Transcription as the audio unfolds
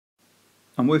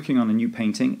I'm working on a new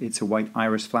painting. It's a white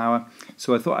iris flower,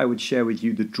 so I thought I would share with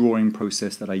you the drawing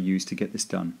process that I use to get this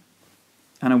done.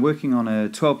 And I'm working on a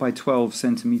 12 by 12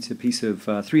 centimeter piece of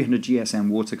 300 GSM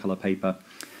watercolor paper.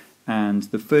 And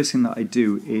the first thing that I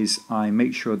do is I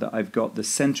make sure that I've got the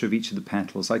center of each of the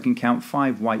petals. I can count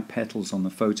 5 white petals on the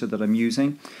photo that I'm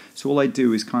using. So all I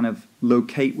do is kind of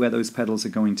locate where those petals are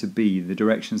going to be, the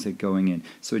directions they're going in.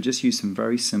 So I just use some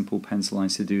very simple pencil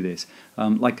lines to do this.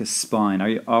 Like a spine.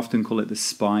 I often call it the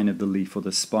spine of the leaf or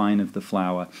the spine of the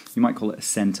flower. You might call it a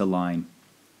center line.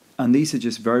 And these are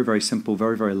just very, very simple,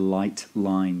 very, very light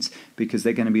lines because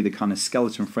they're going to be the kind of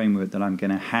skeleton framework that I'm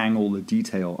going to hang all the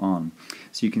detail on.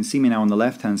 So you can see me now on the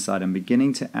left-hand side. I'm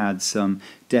beginning to add some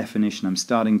definition. I'm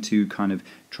starting to kind of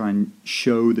try and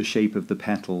show the shape of the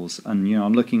petals. And, you know,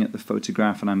 I'm looking at the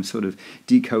photograph and I'm sort of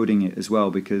decoding it as well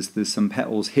because there's some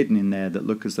petals hidden in there that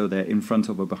look as though they're in front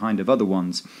of or behind of other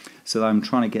ones. So I'm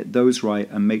trying to get those right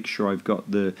and make sure I've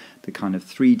got the kind of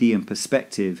 3D and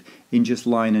perspective in just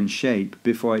line and shape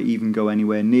before I even go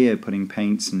anywhere near putting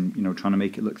paints and, you know, trying to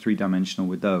make it look three-dimensional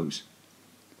with those.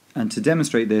 And to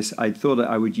demonstrate this, I thought that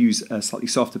I would use a slightly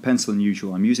softer pencil than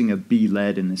usual. I'm using a B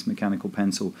lead in this mechanical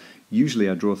pencil. Usually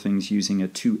I draw things using a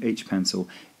 2H pencil,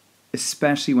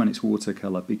 especially when it's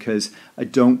watercolor, because I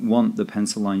don't want the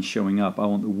pencil line showing up. I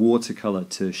want the watercolor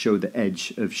to show the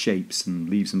edge of shapes and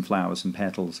leaves and flowers and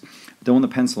petals. I don't want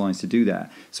the pencil lines to do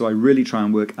that. So I really try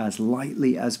and work as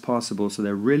lightly as possible so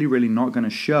they're really, really not going to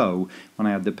show when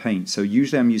I add the paint. So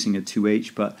usually I'm using a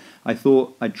 2H, but I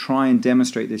thought I'd try and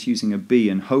demonstrate this using a B,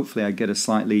 and hopefully I'd get a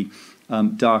slightly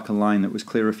darker line that was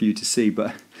clearer for you to see,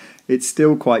 but it's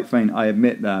still quite faint, I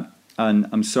admit that. And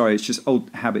I'm sorry, it's just old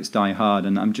habits die hard,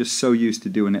 and I'm just so used to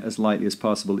doing it as lightly as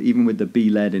possible. Even with the B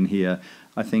lead in here,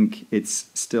 I think it's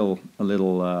still a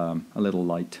little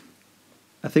light.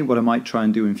 I think what I might try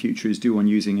and do in future is do one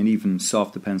using an even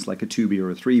softer pencil, like a 2B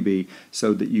or a 3B,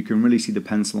 so that you can really see the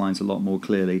pencil lines a lot more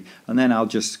clearly. And then I'll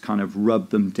just kind of rub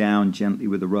them down gently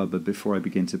with a rubber before I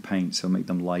begin to paint, so make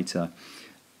them lighter.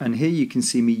 And here you can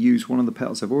see me use one of the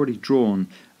petals I've already drawn,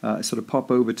 sort of pop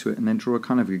over to it and then draw a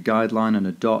kind of a guideline and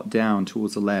a dot down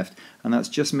towards the left. And that's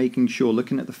just making sure,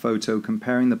 looking at the photo,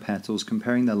 comparing the petals,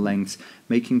 comparing their lengths,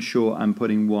 making sure I'm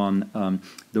putting one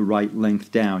the right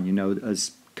length down, you know,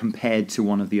 as compared to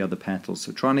one of the other petals.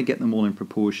 So trying to get them all in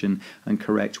proportion and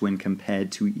correct when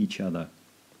compared to each other.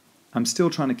 I'm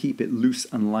still trying to keep it loose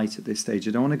and light at this stage.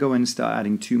 I don't want to go in and start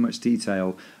adding too much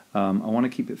detail. I want to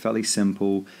keep it fairly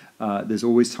simple. There's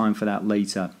always time for that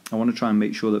later. I want to try and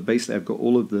make sure that basically I've got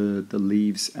all of the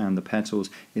leaves and the petals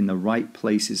in the right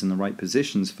places and the right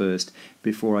positions first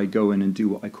before I go in and do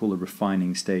what I call a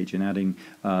refining stage and adding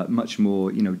much more,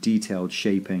 you know, detailed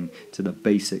shaping to the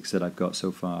basics that I've got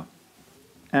so far.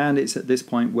 And it's at this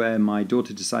point where my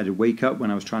daughter decided to wake up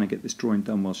when I was trying to get this drawing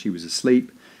done while she was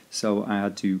asleep. So I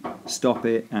had to stop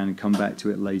it and come back to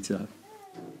it later.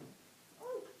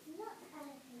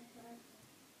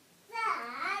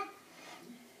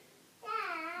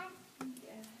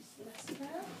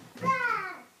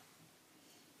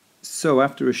 So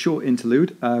after a short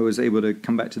interlude, I was able to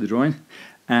come back to the drawing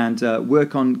and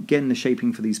work on getting the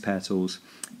shaping for these petals.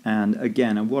 And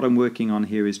again, what I'm working on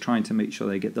here is trying to make sure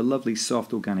they get the lovely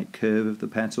soft organic curve of the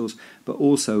petals, but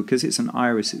also, because it's an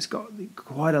iris, it's got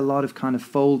quite a lot of kind of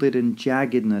folded and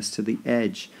jaggedness to the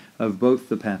edge of both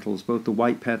the petals, both the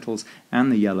white petals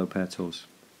and the yellow petals.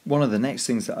 One of the next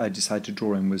things that I decided to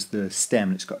draw in was the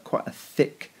stem. It's got quite a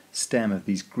thick stem of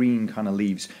these green kind of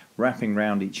leaves wrapping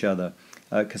around each other.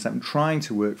 Because I'm trying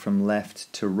to work from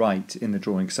left to right in the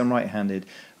drawing, because I'm right-handed.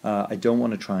 I don't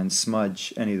want to try and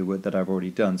smudge any of the work that I've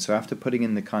already done. So after putting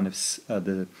in the kind of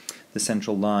the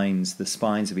central lines, the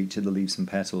spines of each of the leaves and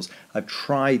petals, I've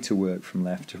tried to work from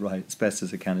left to right as best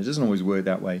as I can. It doesn't always work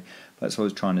that way, but that's what I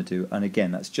was trying to do. And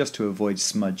again, that's just to avoid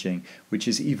smudging, which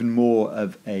is even more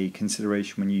of a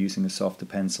consideration when you're using a softer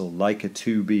pencil, like a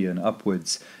 2B and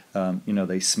upwards. You know,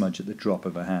 they smudge at the drop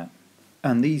of a hat.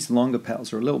 And these longer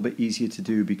petals are a little bit easier to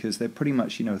do because they're pretty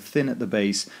much, you know, thin at the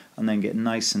base and then get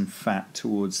nice and fat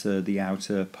towards the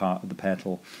outer part of the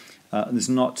petal. There's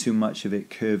not too much of it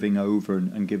curving over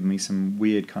and giving me some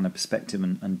weird kind of perspective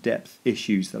and depth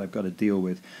issues that I've got to deal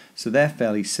with. So they're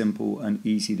fairly simple and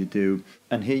easy to do.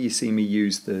 And here you see me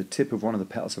use the tip of one of the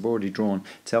petals I've already drawn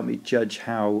to help me judge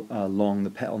how long the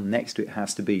petal next to it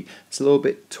has to be. It's a little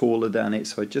bit taller than it,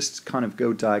 so I just kind of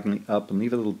go diagonally up and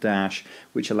leave a little dash,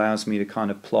 which allows me to kind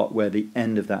of plot where the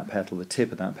end of that petal, the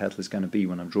tip of that petal, is going to be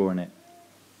when I'm drawing it.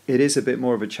 It is a bit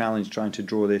more of a challenge trying to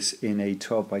draw this in a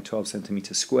 12 by 12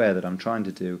 centimeter square that I'm trying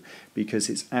to do, because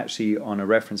it's actually on a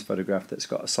reference photograph that's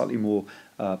got a slightly more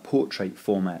portrait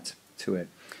format to it.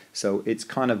 so it's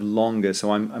kind of longer,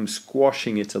 so I'm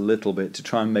squashing it a little bit to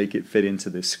try and make it fit into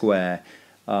this square.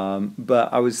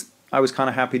 But I was kind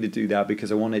of happy to do that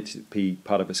because I wanted it to be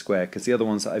part of a square, because the other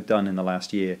ones that I've done in the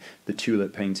last year, the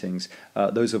tulip paintings,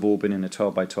 those have all been in a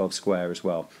 12 by 12 square as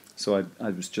well. So I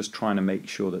was just trying to make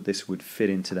sure that this would fit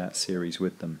into that series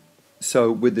with them.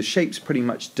 So with the shapes pretty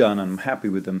much done and I'm happy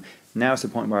with them, now is the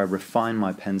point where I refine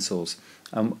my pencils.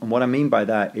 And what I mean by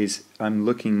that is I'm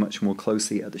looking much more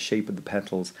closely at the shape of the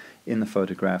petals in the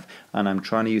photograph, and I'm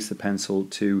trying to use the pencil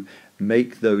to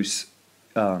make those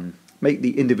make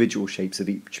the individual shapes of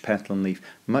each petal and leaf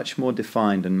much more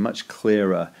defined and much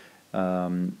clearer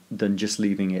than just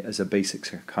leaving it as a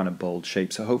basic kind of bold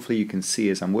shape. So hopefully you can see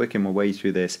as I'm working my way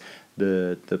through this,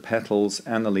 the petals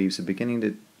and the leaves are beginning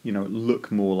to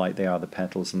look more like they are the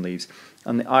petals and leaves.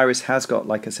 And the iris has got,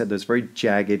 like I said, those very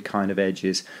jagged kind of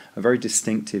edges, a very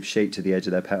distinctive shape to the edge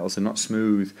of their petals. They're not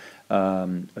smooth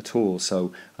at all,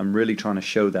 so I'm really trying to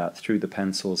show that through the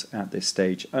pencils at this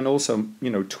stage, and also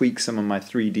tweak some of my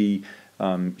 3D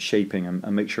shaping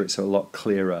and make sure it's a lot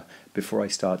clearer before I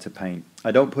start to paint.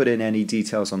 I don't put in any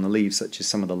details on the leaves, such as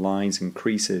some of the lines and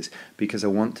creases, because I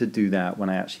want to do that when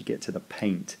I actually get to the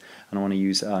paint, and I want to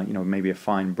use maybe a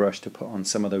fine brush to put on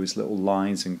some of those little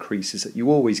lines and creases that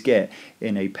you always get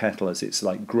in a petal as it's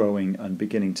like growing and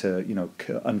beginning to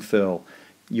unfurl.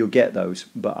 You'll get those,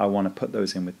 but I want to put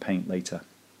those in with paint later.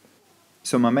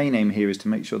 So my main aim here is to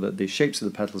make sure that the shapes of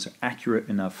the petals are accurate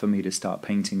enough for me to start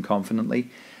painting confidently,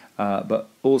 but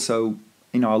also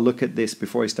I'll look at this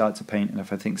before I start to paint, and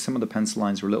if I think some of the pencil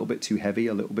lines are a little bit too heavy,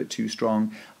 a little bit too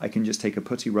strong, I can just take a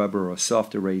putty rubber or a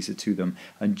soft eraser to them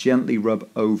and gently rub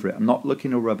over it. I'm not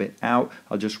looking to rub it out,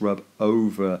 I'll just rub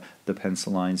over the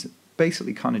pencil lines,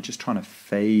 basically kind of just trying to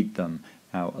fade them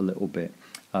out a little bit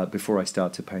before I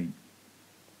start to paint.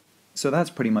 So that's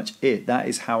pretty much it. That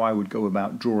is how I would go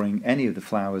about drawing any of the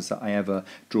flowers that I ever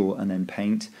draw and then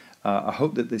paint. I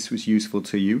hope that this was useful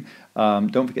to you.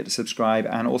 Don't forget to subscribe,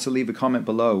 and also leave a comment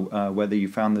below whether you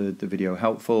found the video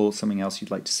helpful, something else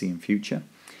you'd like to see in future.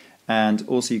 And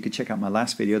also you could check out my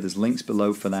last video, there's links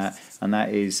below for that, and that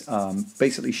is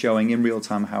basically showing in real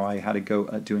time how I had to go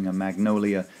at doing a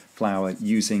magnolia flower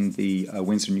using the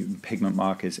Winsor & Newton pigment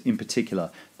markers, in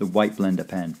particular the white blender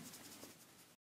pen.